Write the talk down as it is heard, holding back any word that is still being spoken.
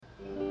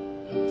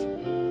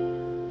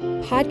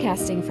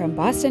Podcasting from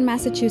Boston,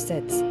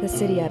 Massachusetts, the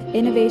city of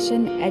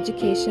innovation,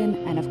 education,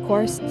 and of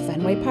course,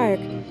 Fenway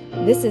Park,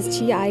 this is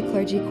TI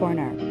Clergy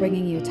Corner,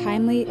 bringing you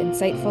timely,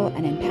 insightful,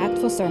 and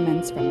impactful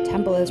sermons from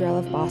Temple Israel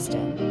of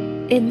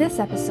Boston. In this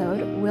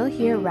episode, we'll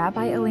hear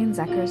Rabbi Elaine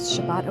Zecher's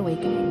Shabbat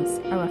Awakenings,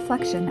 a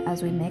reflection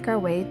as we make our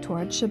way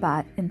toward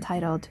Shabbat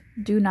entitled,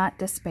 Do Not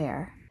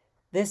Despair.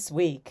 This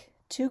week,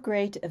 two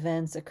great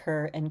events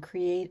occur and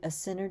create a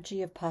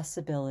synergy of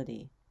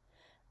possibility.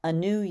 A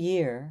new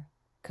year,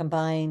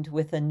 combined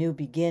with a new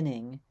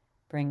beginning,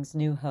 brings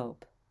new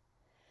hope.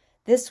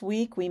 This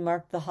week we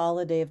mark the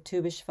holiday of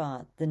Tu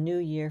B'Shvat, the new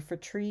year for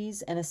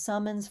trees and a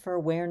summons for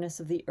awareness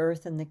of the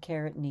earth and the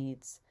care it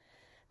needs.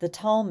 The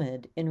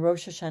Talmud in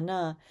Rosh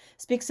Hashanah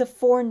speaks of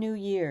 4 new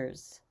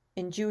years.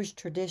 In Jewish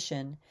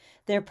tradition,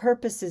 their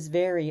purposes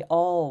vary,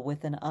 all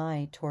with an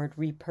eye toward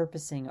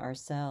repurposing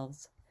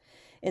ourselves.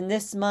 In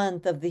this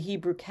month of the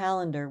Hebrew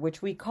calendar,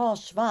 which we call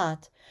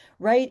Shvat,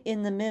 right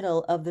in the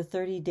middle of the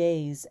 30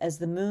 days as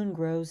the moon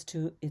grows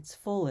to its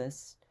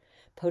fullest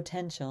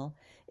potential,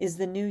 is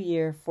the new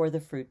year for the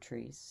fruit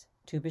trees,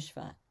 Tu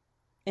B'Shvat.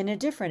 In a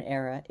different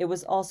era, it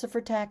was also for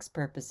tax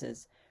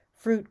purposes.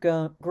 Fruit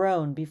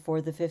grown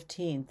before the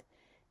 15th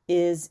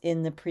is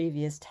in the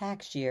previous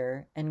tax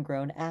year and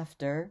grown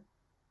after,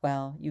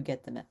 well, you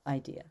get the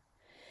idea.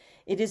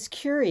 It is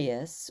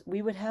curious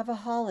we would have a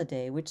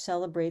holiday which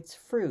celebrates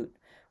fruit,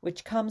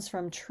 which comes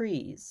from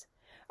trees.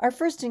 Our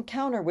first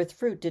encounter with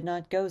fruit did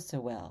not go so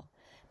well.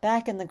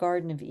 Back in the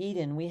Garden of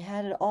Eden, we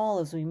had it all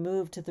as we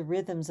moved to the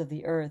rhythms of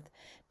the earth,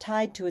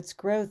 tied to its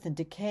growth and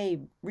decay,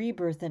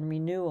 rebirth and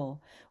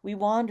renewal. We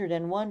wandered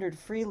and wandered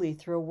freely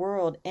through a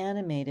world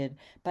animated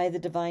by the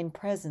divine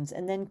presence,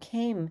 and then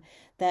came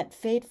that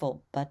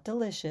fateful but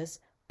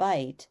delicious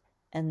bite,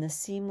 and the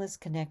seamless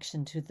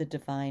connection to the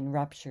divine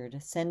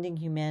ruptured, sending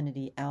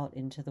humanity out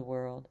into the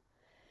world.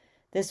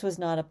 This was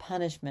not a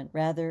punishment,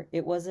 rather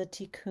it was a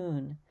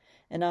tikkun,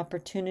 an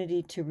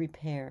opportunity to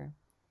repair.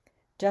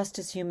 Just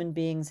as human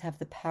beings have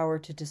the power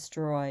to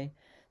destroy,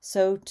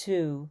 so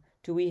too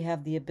do we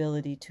have the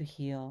ability to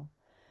heal.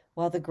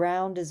 While the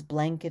ground is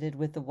blanketed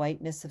with the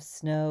whiteness of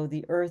snow,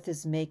 the earth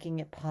is making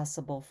it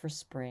possible for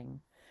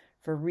spring,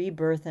 for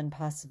rebirth and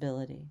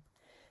possibility.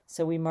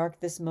 So we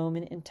mark this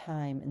moment in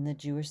time in the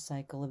Jewish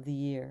cycle of the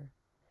year.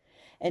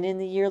 And in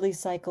the yearly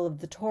cycle of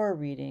the Torah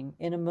reading,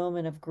 in a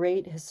moment of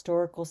great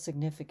historical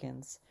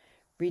significance,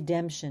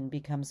 redemption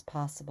becomes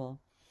possible.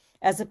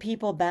 As a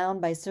people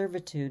bound by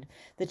servitude,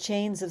 the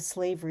chains of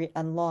slavery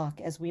unlock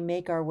as we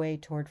make our way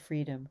toward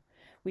freedom.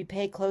 We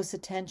pay close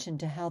attention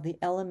to how the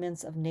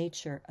elements of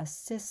nature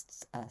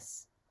assists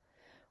us.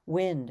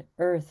 Wind,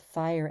 earth,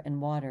 fire,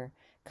 and water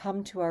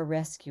come to our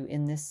rescue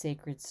in this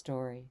sacred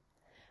story.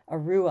 A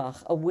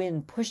ruach, a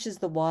wind, pushes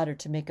the water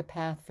to make a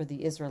path for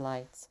the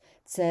Israelites.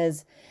 It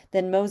says,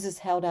 Then Moses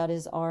held out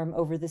his arm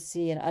over the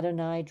sea, and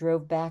Adonai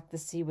drove back the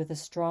sea with a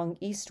strong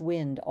east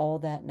wind all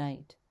that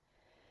night.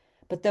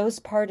 But those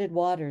parted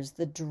waters,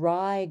 the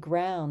dry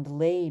ground,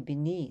 lay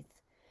beneath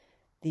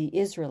the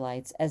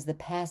Israelites as the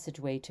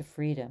passageway to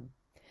freedom.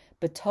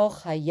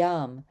 B'toch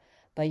hayam,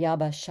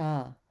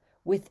 bayabasha,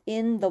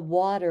 within the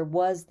water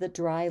was the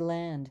dry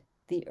land,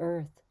 the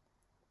earth.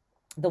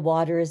 The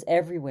water is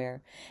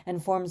everywhere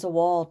and forms a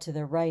wall to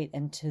their right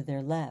and to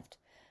their left,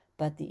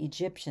 but the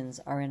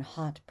Egyptians are in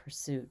hot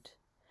pursuit.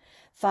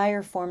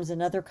 Fire forms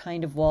another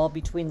kind of wall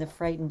between the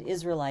frightened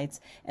Israelites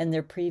and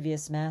their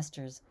previous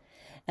masters.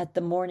 At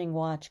the morning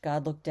watch,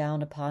 God looked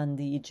down upon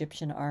the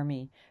Egyptian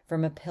army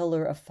from a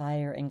pillar of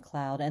fire and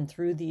cloud and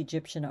threw the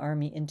Egyptian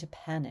army into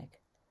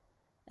panic.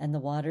 And the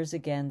waters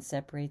again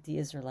separate the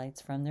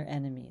Israelites from their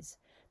enemies,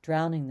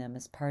 drowning them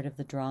as part of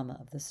the drama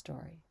of the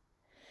story.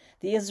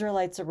 The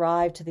Israelites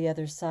arrive to the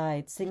other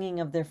side, singing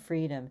of their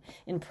freedom,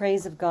 in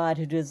praise of God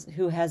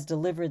who has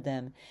delivered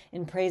them,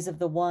 in praise of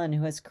the one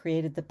who has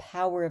created the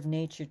power of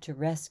nature to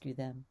rescue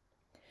them.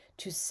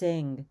 To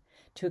sing,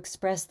 to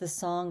express the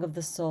song of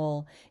the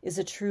soul, is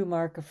a true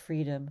mark of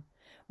freedom.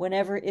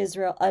 Whenever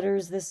Israel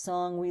utters this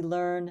song, we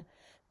learn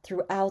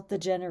throughout the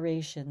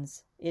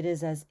generations, it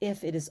is as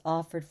if it is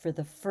offered for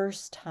the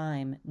first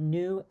time,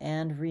 new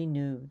and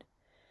renewed.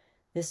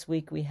 This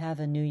week we have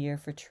a new year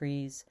for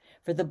trees,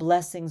 for the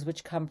blessings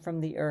which come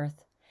from the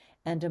earth,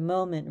 and a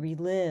moment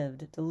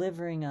relived,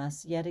 delivering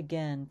us yet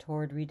again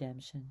toward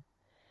redemption.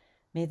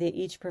 May they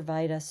each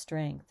provide us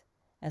strength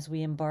as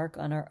we embark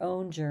on our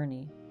own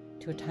journey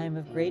to a time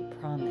of great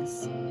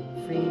promise,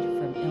 freed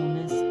from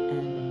illness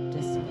and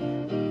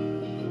despair.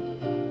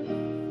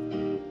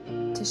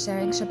 To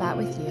sharing Shabbat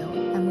with you,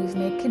 and we've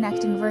made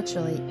connecting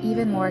virtually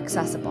even more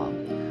accessible.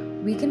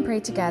 We can pray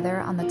together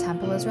on the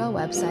Temple Israel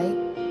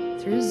website,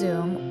 through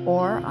Zoom,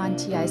 or on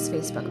TI's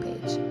Facebook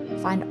page.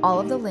 Find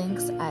all of the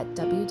links at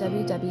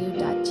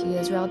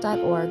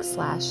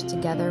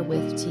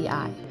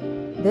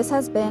www.tisrael.org/togetherwithti. This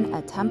has been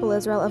a Temple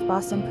Israel of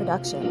Boston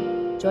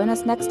production. Join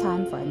us next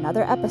time for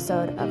another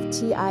episode of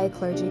TI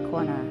Clergy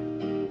Corner.